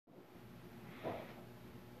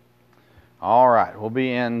All right, we'll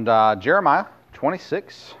be in Jeremiah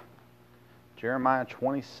 26. Jeremiah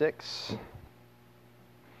 26.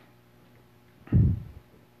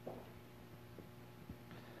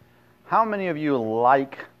 How many of you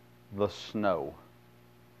like the snow?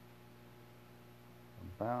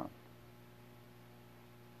 About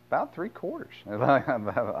 3/4.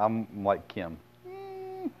 I'm like Kim.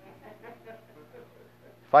 If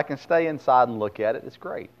I can stay inside and look at it, it's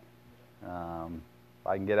great. If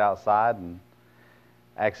I can get outside and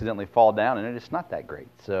accidentally fall down in it, it's not that great.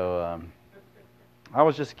 So I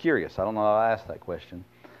was just curious. I don't know how I asked that question.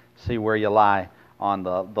 See where you lie on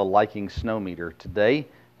the liking snow meter today.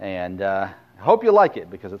 And I hope you like it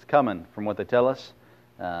because it's coming from what they tell us.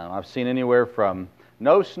 I've seen anywhere from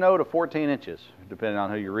no snow to 14 inches, depending on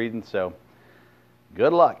who you're reading. So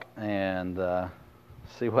good luck and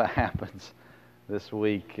see what happens this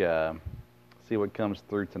week. See what comes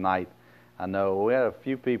through tonight. I know we had a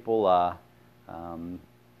few people,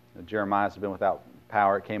 Jeremiah's been without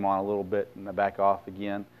power. It came on a little bit and back off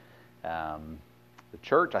again. The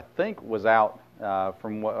church, I think, was out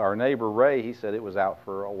from what our neighbor Ray, he said it was out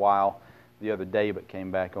for a while the other day but came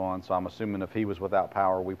back on. So I'm assuming if he was without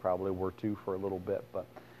power, we probably were too for a little bit. But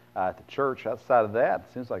at the church, outside of that,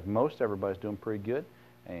 it seems like most everybody's doing pretty good.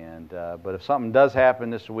 And but if something does happen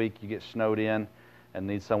this week, you get snowed in and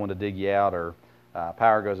need someone to dig you out, or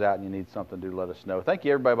power goes out and you need something to do, let us know. Thank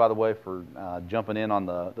you, everybody, by the way, for jumping in on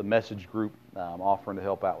the message group, offering to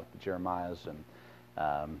help out with the Jeremiahs. And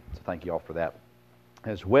so thank you all for that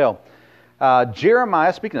as well.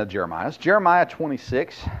 Jeremiah, speaking of Jeremiahs, Jeremiah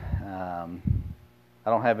 26. I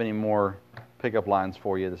don't have any more pickup lines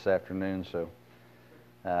for you this afternoon, so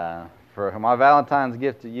for my Valentine's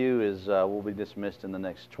gift to you is we'll be dismissed in the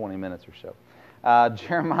next 20 minutes or so.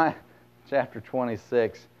 Jeremiah chapter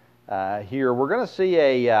 26. Here we're going to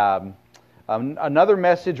see another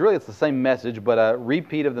message. Really, it's the same message, but a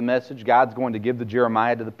repeat of the message God's going to give to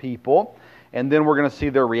Jeremiah to the people, and then we're going to see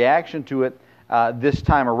their reaction to it this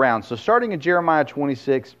time around. So starting in Jeremiah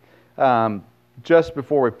 26, just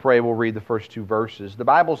before we pray, we'll read the first two verses. The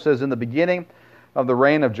Bible says, "In the beginning of the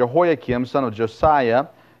reign of Jehoiakim, son of Josiah,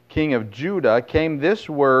 king of Judah, came this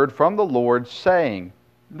word from the Lord, saying,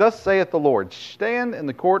 Thus saith the Lord, Stand in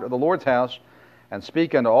the court of the Lord's house, and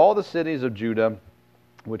speak unto all the cities of Judah,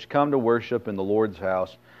 which come to worship in the Lord's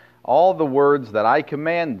house, all the words that I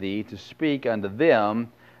command thee to speak unto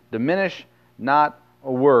them, diminish not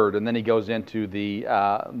a word." And then he goes into the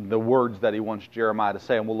words that he wants Jeremiah to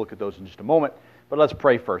say, and we'll look at those in just a moment. But let's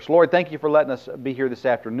pray first. Lord, thank you for letting us be here this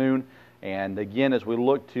afternoon. And again, as we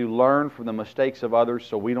look to learn from the mistakes of others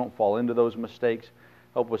so we don't fall into those mistakes,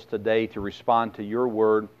 help us today to respond to your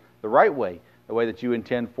word the right way, the way that you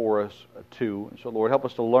intend for us to. And so, Lord, help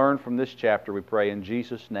us to learn from this chapter, we pray in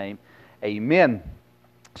Jesus' name. Amen.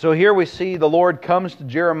 So here we see the Lord comes to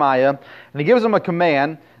Jeremiah, and he gives him a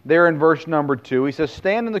command there in verse number 2. He says,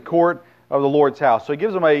 "Stand in the court of the Lord's house." So he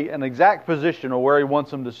gives him an exact position of where he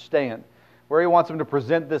wants him to stand, where he wants him to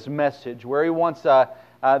present this message, where he wants...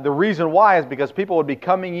 the reason why is because people would be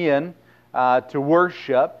coming in to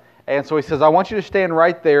worship. And so he says, I want you to stand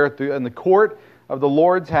right there in the court of the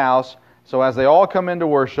Lord's house. So as they all come into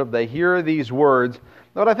worship, they hear these words.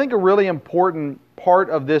 But I think a really important part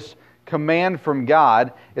of this command from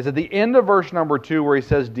God is at the end of verse number 2 where he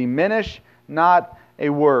says, "Diminish not a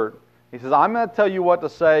word." He says, I'm going to tell you what to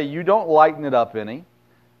say. You don't lighten it up any.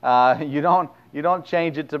 You don't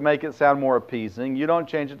change it to make it sound more appeasing. You don't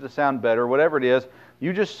change it to sound better. Whatever it is,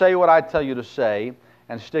 you just say what I tell you to say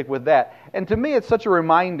and stick with that. And to me, it's such a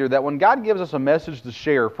reminder that when God gives us a message to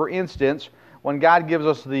share, for instance, when God gives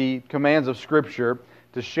us the commands of Scripture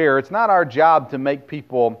to share, it's not our job to make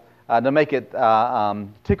people, to make it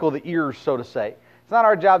tickle the ears, so to say. It's not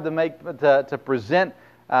our job to present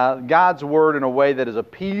God's Word in a way that is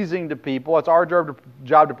appeasing to people. It's our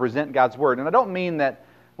job to present God's Word. And I don't mean that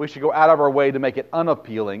we should go out of our way to make it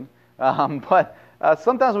unappealing, but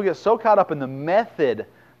sometimes we get so caught up in the method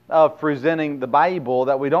of presenting the Bible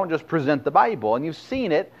that we don't just present the Bible. And you've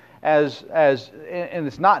seen it and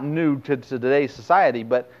it's not new to today's society,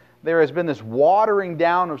 but there has been this watering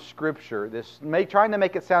down of Scripture, trying to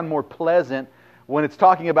make it sound more pleasant when it's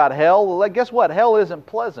talking about hell. Well, guess what? Hell isn't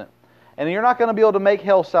pleasant. And you're not going to be able to make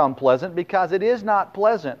hell sound pleasant because it is not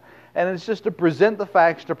pleasant. And it's just to present the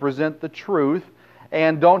facts, to present the truth,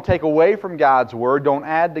 and don't take away from God's Word, don't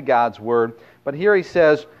add to God's Word. But here he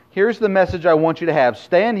says, here's the message I want you to have.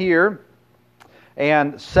 Stand here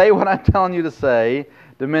and say what I'm telling you to say.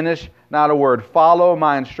 Diminish not a word. Follow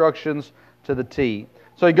my instructions to the T.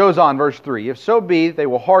 So he goes on, verse 3. If so be, they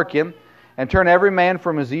will hearken and turn every man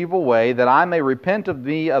from his evil way, that I may repent of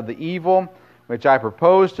me of the evil which I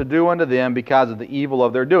propose to do unto them because of the evil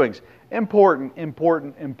of their doings. Important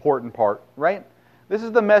part, right? This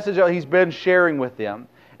is the message that he's been sharing with them.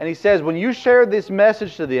 And he says, when you share this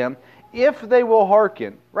message to them, if they will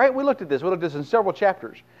hearken, right? We looked at this. We looked at this in several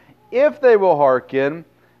chapters. If they will hearken,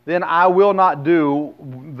 then I will not do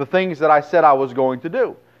the things that I said I was going to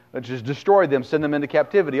do, which is destroy them, send them into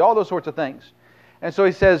captivity, all those sorts of things. And so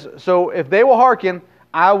he says, so if they will hearken,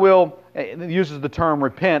 I will, it uses the term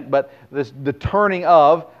repent, but the turning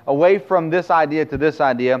of, away from this idea to this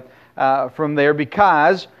idea, from there,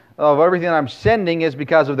 because of everything I'm sending is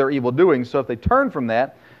because of their evil doing. So if they turn from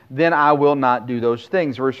that, then I will not do those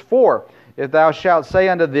things. Verse 4, if thou shalt say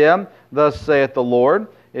unto them, thus saith the Lord,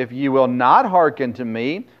 if ye will not hearken to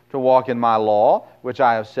me, to walk in my law, which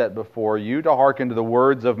I have set before you, to hearken to the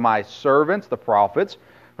words of my servants, the prophets,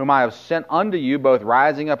 whom I have sent unto you, both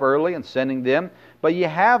rising up early and sending them, but ye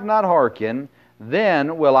have not hearkened,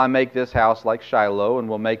 then will I make this house like Shiloh, and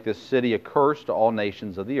will make this city a curse to all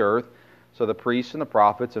nations of the earth. So the priests and the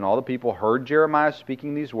prophets and all the people heard Jeremiah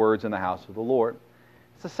speaking these words in the house of the Lord.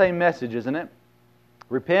 It's the same message, isn't it?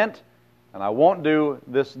 Repent, and I won't do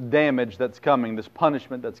this damage that's coming, this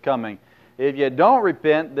punishment that's coming. If you don't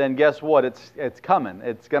repent, then guess what? It's coming.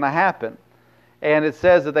 It's going to happen. And it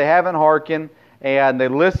says that they haven't hearkened, and they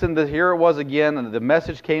listened to, here it was again, and the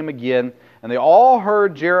message came again, and they all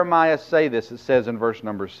heard Jeremiah say this, it says in verse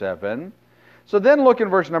number 7. So then look in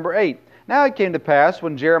verse number 8. Now it came to pass,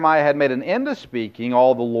 when Jeremiah had made an end of speaking,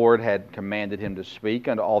 all the Lord had commanded him to speak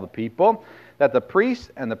unto all the people, that the priests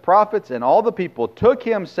and the prophets and all the people took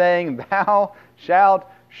him, saying, Thou shalt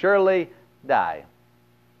surely die.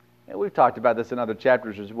 And we've talked about this in other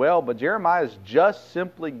chapters as well, but Jeremiah is just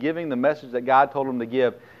simply giving the message that God told him to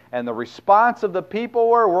give. And the response of the people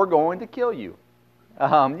were, we're going to kill you. You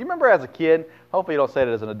remember as a kid, hopefully you don't say it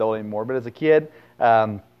as an adult anymore, but as a kid,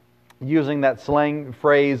 using that slang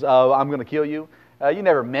phrase of, I'm going to kill you. You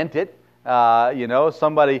never meant it.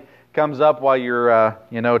 Somebody comes up while you're,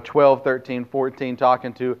 12, 13, 14,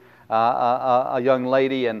 talking to a young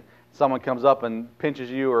lady, and someone comes up and pinches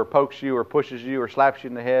you or pokes you or pushes you or slaps you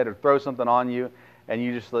in the head or throws something on you, and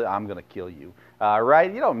you just say, I'm going to kill you.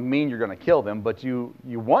 Right? You don't mean you're going to kill them, but you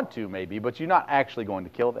want to maybe, but you're not actually going to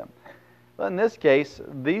kill them. But in this case,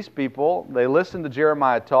 these people, they listened to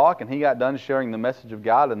Jeremiah talk, and he got done sharing the message of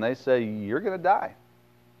God, and they say, you're going to die.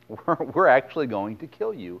 We're actually going to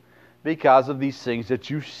kill you because of these things that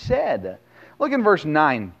you said. Look in verse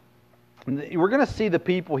 9. We're going to see the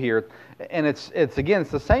people here, and it's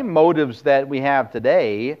the same motives that we have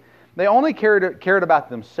today. They only cared about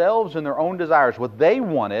themselves and their own desires, what they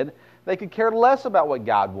wanted. They could care less about what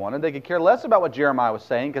God wanted. They could care less about what Jeremiah was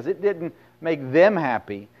saying because it didn't make them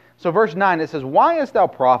happy. So verse 9, it says, Why hast thou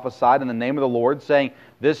prophesied in the name of the Lord, saying,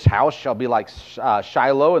 This house shall be like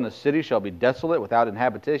Shiloh, and the city shall be desolate without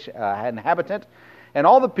inhabitant? And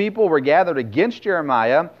all the people were gathered against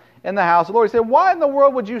Jeremiah in the house of the Lord. He said, Why in the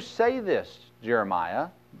world would you say this, Jeremiah?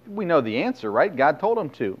 We know the answer, right? God told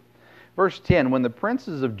him to. Verse 10, When the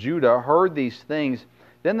princes of Judah heard these things,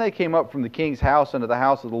 then they came up from the king's house unto the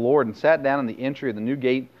house of the Lord, and sat down in the entry of the new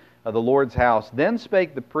gate of the Lord's house. Then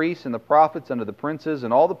spake the priests and the prophets unto the princes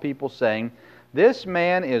and all the people, saying, This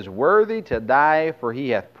man is worthy to die, for he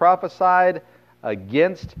hath prophesied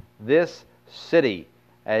against this city,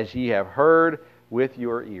 as ye have heard with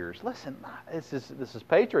your ears. Listen, this is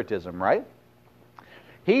patriotism, right?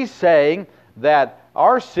 He's saying that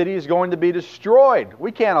our city is going to be destroyed.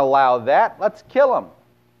 We can't allow that. Let's kill him.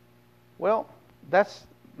 Well, that's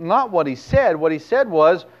not what he said. What he said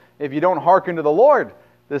was, if you don't hearken to the Lord,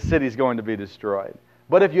 this city is going to be destroyed.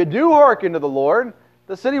 But if you do hearken to the Lord,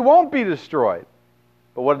 the city won't be destroyed.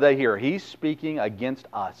 But what did they hear? He's speaking against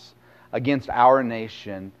us, against our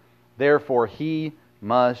nation. Therefore, he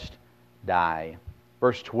must die.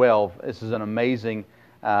 Verse 12, this is an amazing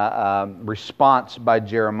response by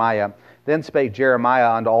Jeremiah. Then spake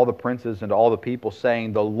Jeremiah unto all the princes and to all the people,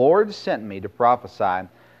 saying, The Lord sent me to prophesy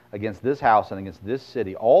against this house and against this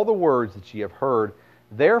city all the words that ye have heard.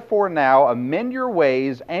 Therefore now amend your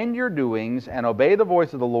ways and your doings, and obey the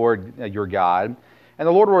voice of the Lord your God. And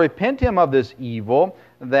the Lord will repent him of this evil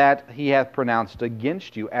that he hath pronounced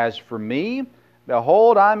against you. As for me,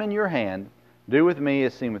 behold, I am in your hand. Do with me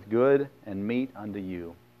as seemeth good, and meet unto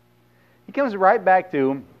you. He comes right back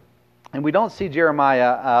to, and we don't see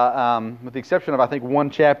Jeremiah, with the exception of I think one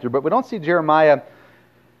chapter, but we don't see Jeremiah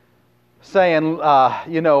saying,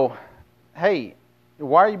 hey,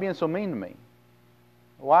 why are you being so mean to me?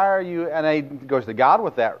 Why are you, and he goes to God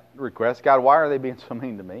with that request. God, why are they being so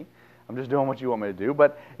mean to me? I'm just doing what you want me to do.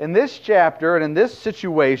 But in this chapter and in this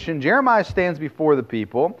situation, Jeremiah stands before the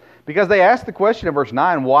people Because they asked the question in verse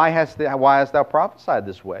 9, why hast thou prophesied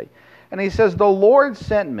this way? And he says, the Lord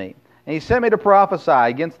sent me, and he sent me to prophesy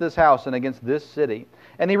against this house and against this city.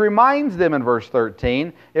 And he reminds them in verse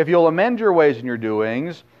 13, if you'll amend your ways and your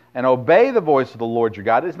doings, and obey the voice of the Lord your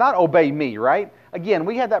God. It's not obey me, right? Again,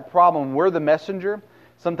 we had that problem. We're the messenger.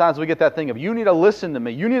 Sometimes we get that thing of, you need to listen to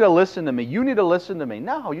me, you need to listen to me, you need to listen to me.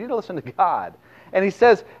 No, you need to listen to God. And he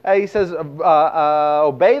says,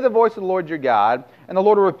 obey the voice of the Lord your God, and the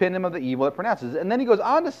Lord will repent him of the evil it pronounces. And then he goes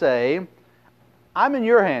on to say, I'm in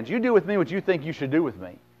your hands. You do with me what you think you should do with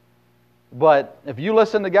me. But if you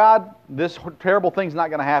listen to God, this terrible thing's not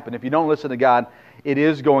going to happen. If you don't listen to God, it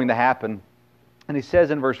is going to happen. And he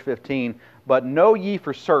says in verse 15, but know ye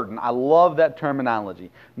for certain, I love that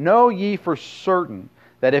terminology, know ye for certain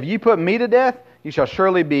that if ye put me to death, ye shall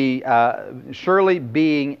surely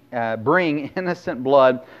bring innocent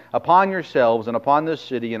blood upon yourselves and upon this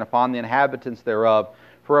city and upon the inhabitants thereof.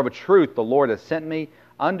 For of a truth the Lord has sent me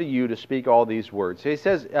unto you to speak all these words. So he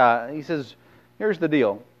says, here's the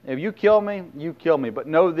deal. If you kill me, you kill me. But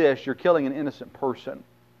know this, you're killing an innocent person.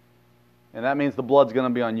 And that means the blood's going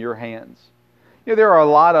to be on your hands. You know, there are a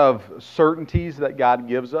lot of certainties that God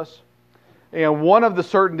gives us. And one of the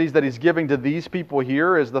certainties that He's giving to these people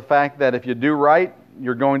here is the fact that if you do right,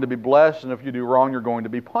 you're going to be blessed, and if you do wrong, you're going to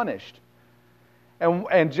be punished.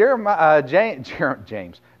 And Jeremiah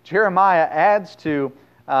adds to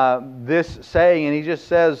this saying, and he just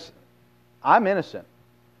says, I'm innocent.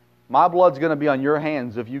 My blood's going to be on your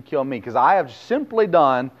hands if you kill me, because I have simply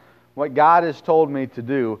done what God has told me to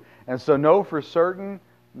do. And so know for certain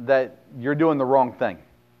that you're doing the wrong thing.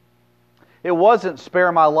 It wasn't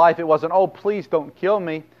spare my life. It wasn't, oh, please don't kill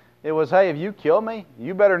me. It was, hey, if you kill me,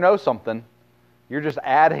 you better know something. You're just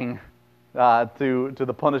adding to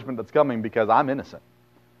the punishment that's coming because I'm innocent.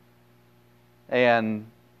 And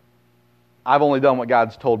I've only done what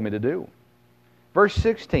God's told me to do. Verse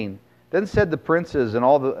 16, then said the princes and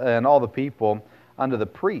all the people unto the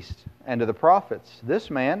priests and to the prophets, this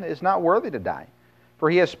man is not worthy to die, for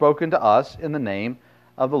he has spoken to us in the name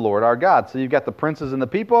of the Lord our God. So you've got the princes and the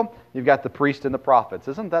people, you've got the priests and the prophets.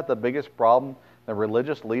 Isn't that the biggest problem? The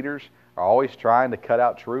religious leaders are always trying to cut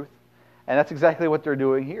out truth. And that's exactly what they're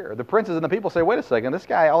doing here. The princes and the people say, wait a second, this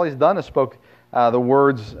guy, all he's done is spoke the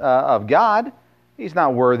words of God. He's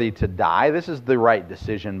not worthy to die. This is the right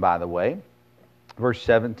decision, by the way. Verse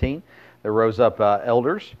 17, there rose up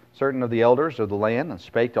elders, certain of the elders of the land, and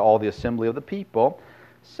spake to all the assembly of the people,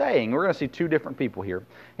 saying, we're going to see two different people here.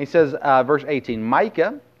 He says, verse 18,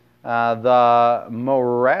 Micah, the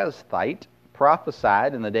Morasthite,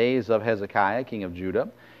 prophesied in the days of Hezekiah, king of Judah,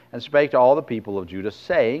 and spake to all the people of Judah,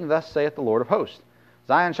 saying, thus saith the Lord of hosts,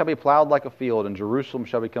 Zion shall be plowed like a field, and Jerusalem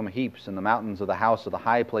shall become heaps, and the mountains of the house of the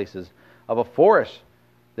high places of a forest.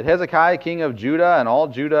 Did Hezekiah, king of Judah, and all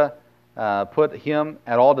Judah put him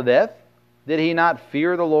at all to death? Did he not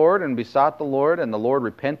fear the Lord, and besought the Lord, and the Lord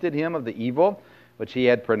repented him of the evil which he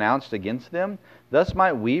had pronounced against them? Thus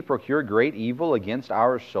might we procure great evil against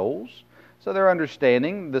our souls. So they're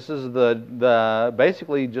understanding this is the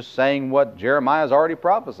basically just saying what Jeremiah has already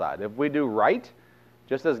prophesied. If we do right,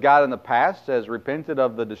 just as God in the past has repented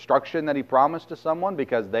of the destruction that He promised to someone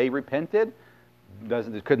because they repented,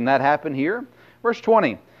 couldn't that happen here? Verse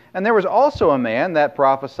 20, and there was also a man that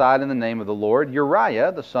prophesied in the name of the Lord,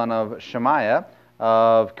 Uriah, the son of Shemaiah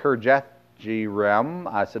of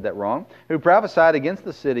Kirjath-jearim, I said that wrong, who prophesied against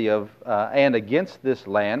the city of and against this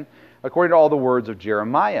land, according to all the words of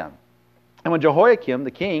Jeremiah. And when Jehoiakim the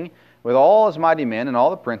king, with all his mighty men and all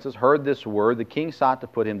the princes, heard this word, the king sought to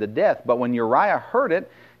put him to death. But when Uriah heard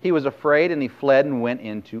it, he was afraid, and he fled and went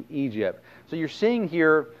into Egypt. So you're seeing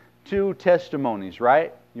here two testimonies,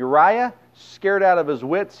 right? Uriah, scared out of his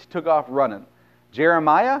wits, took off running.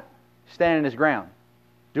 Jeremiah, standing his ground.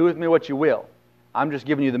 Do with me what you will. I'm just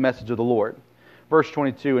giving you the message of the Lord. Verse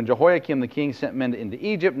 22, and Jehoiakim the king sent men into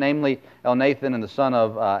Egypt, namely Elnathan and the son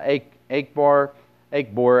of Achbor,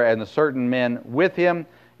 and the certain men with him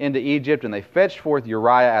into Egypt, and they fetched forth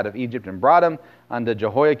Uriah out of Egypt and brought him unto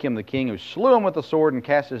Jehoiakim the king, who slew him with the sword and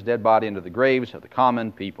cast his dead body into the graves of the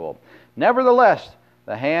common people. Nevertheless,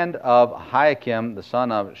 the hand of Ahikam the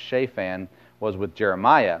son of Shaphan was with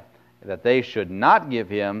Jeremiah, that they should not give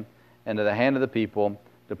him into the hand of the people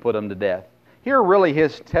to put him to death. Here really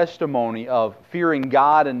his testimony of fearing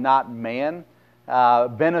God and not man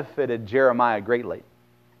benefited Jeremiah greatly,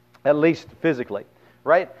 at least physically.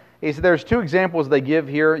 Right? There's two examples they give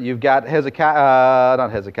here. You've got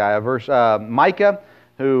Micah,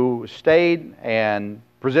 who stayed and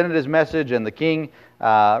presented his message, and the king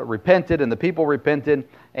repented, and the people repented,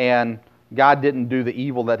 and God didn't do the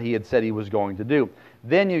evil that He had said He was going to do.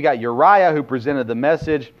 Then you got Uriah, who presented the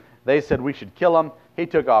message. They said we should kill him. He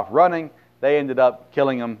took off running. They ended up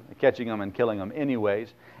killing him, catching him, and killing him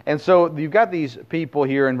anyways. And so you've got these people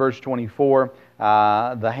here in verse 24,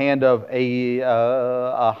 the hand of Ahikam,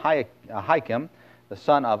 the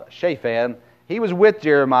son of Shaphan. He was with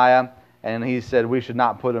Jeremiah, and he said we should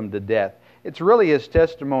not put him to death. It's really his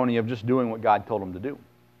testimony of just doing what God told him to do,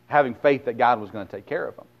 having faith that God was going to take care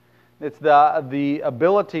of him. It's the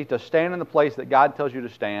ability to stand in the place that God tells you to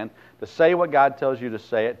stand, to say what God tells you to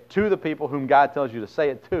say it, to the people whom God tells you to say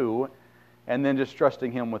it to, and then just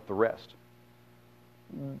trusting Him with the rest.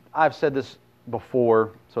 I've said this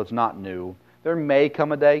before, so it's not new. There may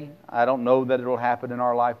come a day, I don't know that it will happen in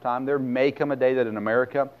our lifetime, there may come a day that in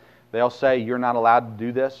America they'll say you're not allowed to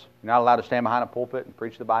do this, you're not allowed to stand behind a pulpit and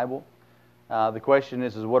preach the Bible. The question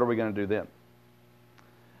is what are we going to do then?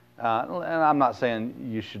 And I'm not saying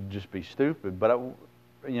you should just be stupid, but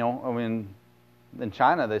in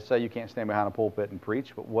China they say you can't stand behind a pulpit and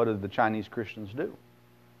preach, but what do the Chinese Christians do?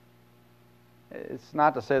 It's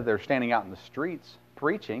not to say that they're standing out in the streets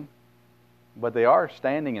preaching, but they are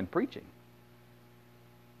standing and preaching.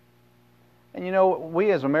 And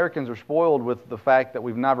we as Americans are spoiled with the fact that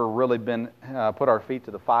we've never really been put our feet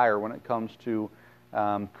to the fire when it comes to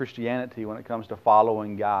Christianity, when it comes to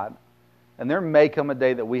following God. And there may come a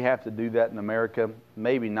day that we have to do that in America.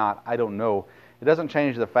 Maybe not. I don't know. It doesn't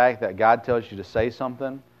change the fact that God tells you to say something,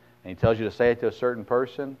 and He tells you to say it to a certain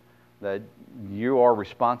person, that you are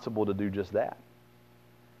responsible to do just that.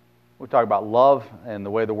 We talk about love and the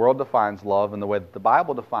way the world defines love and the way that the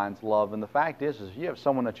Bible defines love. And the fact is if you have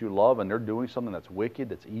someone that you love and they're doing something that's wicked,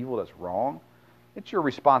 that's evil, that's wrong, it's your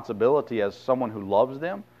responsibility as someone who loves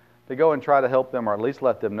them to go and try to help them, or at least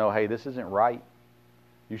let them know, hey, this isn't right.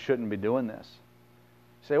 You shouldn't be doing this.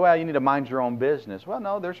 You say, well, you need to mind your own business. Well,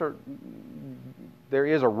 no, there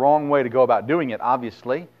is a wrong way to go about doing it,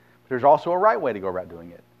 obviously, but there's also a right way to go about doing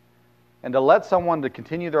it. And to let someone to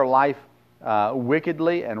continue their life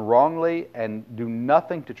wickedly and wrongly and do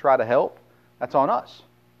nothing to try to help, that's on us.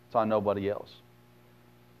 It's on nobody else.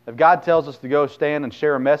 If God tells us to go stand and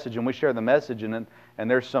share a message, and we share the message, and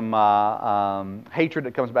there's some hatred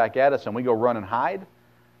that comes back at us, and we go run and hide,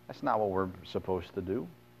 that's not what we're supposed to do.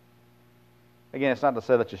 Again, it's not to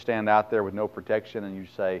say that you stand out there with no protection and you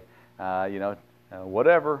say,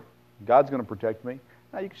 whatever, God's going to protect me.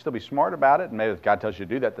 Now, you can still be smart about it, and maybe if God tells you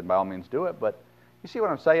to do that, then by all means do it. But you see what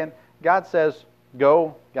I'm saying? God says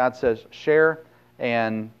go, God says share,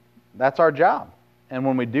 and that's our job. And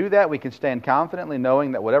when we do that, we can stand confidently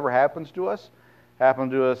knowing that whatever happens to us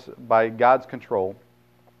by God's control,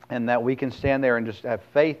 and that we can stand there and just have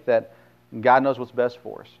faith that God knows what's best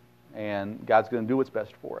for us, and God's going to do what's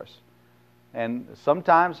best for us. And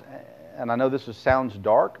sometimes, and I know this sounds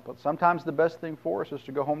dark, but sometimes the best thing for us is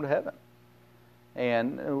to go home to heaven.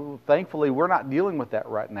 And thankfully, we're not dealing with that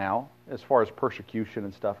right now as far as persecution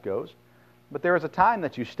and stuff goes. But there is a time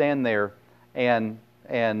that you stand there and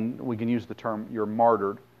we can use the term, you're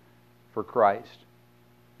martyred for Christ.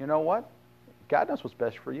 You know what? God knows what's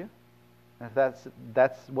best for you. And if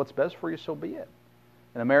that's what's best for you, so be it.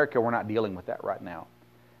 In America, we're not dealing with that right now.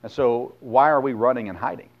 And so why are we running and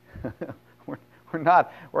hiding?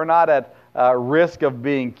 We're not at risk of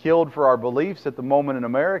being killed for our beliefs at the moment in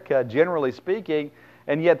America, generally speaking,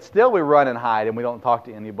 and yet still we run and hide and we don't talk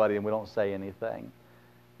to anybody and we don't say anything.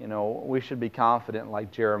 We should be confident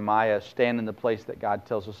like Jeremiah, stand in the place that God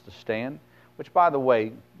tells us to stand, which, by the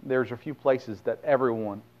way, there's a few places that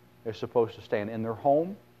everyone is supposed to stand. In their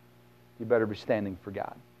home, you better be standing for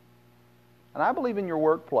God. And I believe in your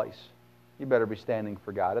workplace, you better be standing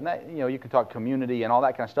for God. And that, you can talk community and all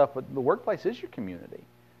that kind of stuff, but the workplace is your community.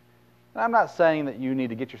 And I'm not saying that you need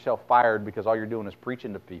to get yourself fired because all you're doing is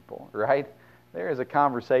preaching to people, right? There is a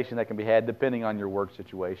conversation that can be had depending on your work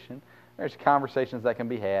situation. There's conversations that can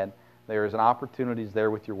be had. There's opportunities there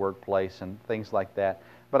with your workplace and things like that.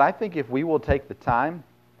 But I think if we will take the time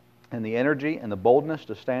and the energy and the boldness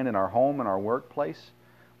to stand in our home and our workplace,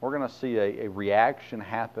 we're going to see a reaction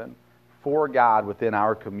happen for God within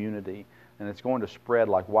our community. And it's going to spread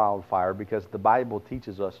like wildfire because the Bible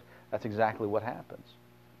teaches us that's exactly what happens.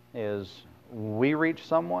 Is we reach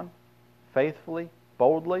someone faithfully,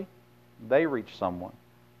 boldly, they reach someone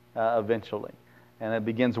eventually. And it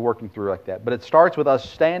begins working through like that. But it starts with us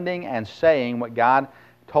standing and saying what God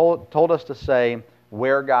told us to say,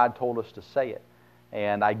 where God told us to say it.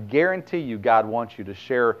 And I guarantee you God wants you to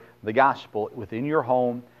share the gospel within your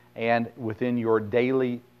home and within your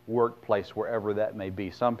daily workplace, wherever that may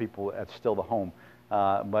be. Some people, that's still the home.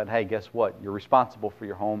 But hey, guess what? You're responsible for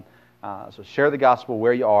your home. So share the gospel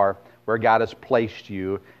where you are, where God has placed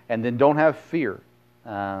you. And then don't have fear.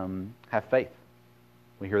 Have faith.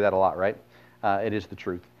 We hear that a lot, right? It is the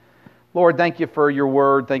truth. Lord, thank you for your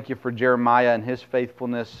word. Thank you for Jeremiah and his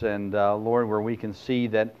faithfulness. And Lord, where we can see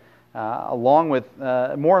that along with,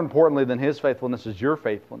 more importantly than his faithfulness, is your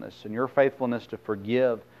faithfulness. And your faithfulness to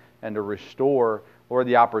forgive and to restore, Lord,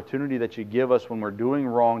 the opportunity that you give us when we're doing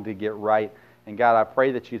wrong to get right. And God, I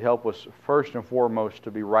pray that you'd help us first and foremost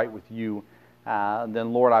to be right with you. And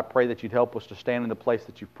then, Lord, I pray that you'd help us to stand in the place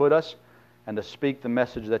that you've put us and to speak the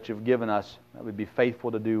message that you've given us, that we'd be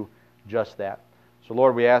faithful to do just that. So,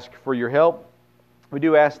 Lord, we ask for your help. We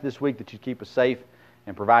do ask this week that you'd keep us safe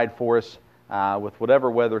and provide for us with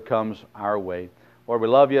whatever weather comes our way. Lord, we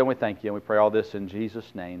love you and we thank you, and we pray all this in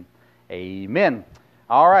Jesus' name. Amen.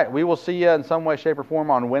 All right, we will see you in some way, shape, or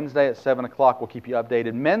form on Wednesday at 7 o'clock. We'll keep you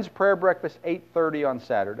updated. Men's prayer breakfast, 8:30 on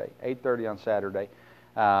Saturday. 8:30 on Saturday.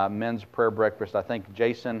 Men's prayer breakfast. I think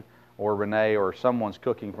Jason or Renee or someone's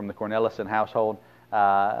cooking from the Cornelison household,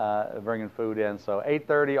 bringing food in. So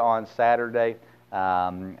 8:30 on Saturday.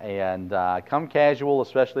 And come casual,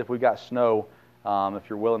 especially if we've got snow. If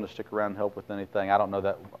you're willing to stick around and help with anything. I don't know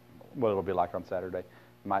what it'll be like on Saturday.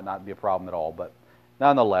 It might not be a problem at all, but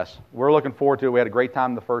nonetheless, we're looking forward to it. We had a great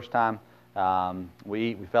time the first time. We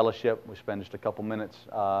eat, we fellowship, we spend just a couple minutes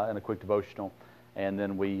in a quick devotional, and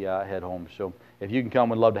then we head home. So if you can come,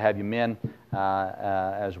 we'd love to have you men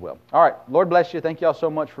as well. All right, Lord bless you. Thank you all so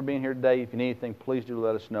much for being here today. If you need anything, please do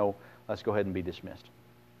let us know. Let's go ahead and be dismissed.